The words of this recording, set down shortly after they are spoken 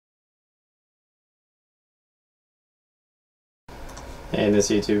In this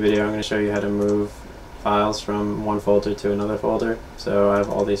YouTube video, I'm going to show you how to move files from one folder to another folder. So I have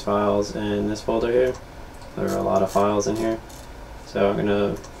all these files in this folder here. There are a lot of files in here. So I'm going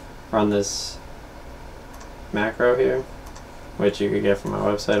to run this macro here, which you could get from my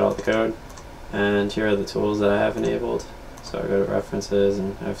website, all the code. And here are the tools that I have enabled. So I go to references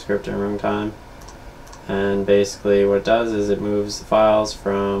and I have script and runtime. And basically what it does is it moves the files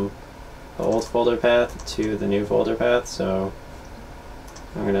from the old folder path to the new folder path. So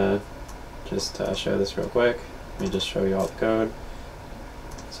I'm going to just show this real quick. Let me just show you all the code.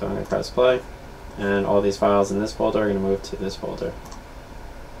 So I'm going to press play, and all these files in this folder are going to move to this folder.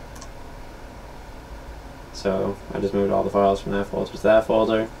 So I just moved all the files from that folder to that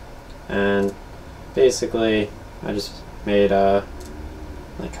folder, and basically I just made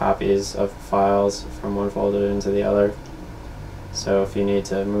like copies of files from one folder into the other. So if you need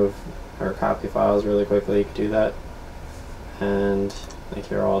to move or copy files really quickly, you can do that. And like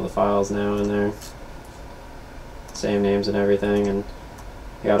here are all the files now in there, same names and everything, and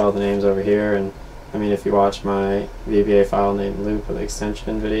I got all the names over here. And I mean, if you watch my VBA file name loop with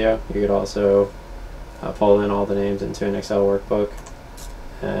extension video, you could also pull in all the names into an Excel workbook.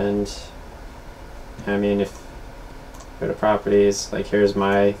 And I mean, if you go to properties, like here's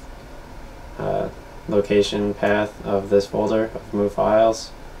my location path of this folder of move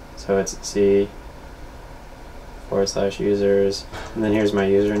files. So it's C/users, and then here's my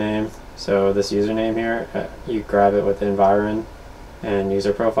username. So this username here, you grab it with environ and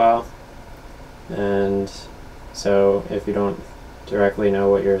user profile. And so if you don't directly know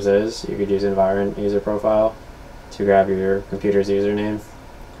what yours is, you could use environ user profile to grab your computer's username.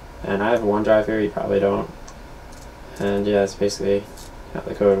 And I have a OneDrive here, you probably don't. And yeah, that's basically how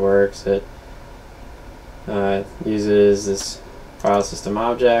the code works. It uses this file system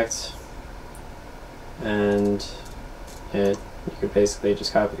object, and you could basically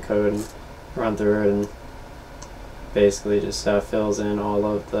just copy the code and run through it, and basically just fills in all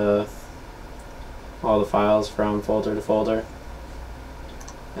the files from folder to folder.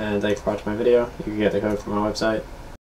 And thanks for watching my video. You can get the code from my website.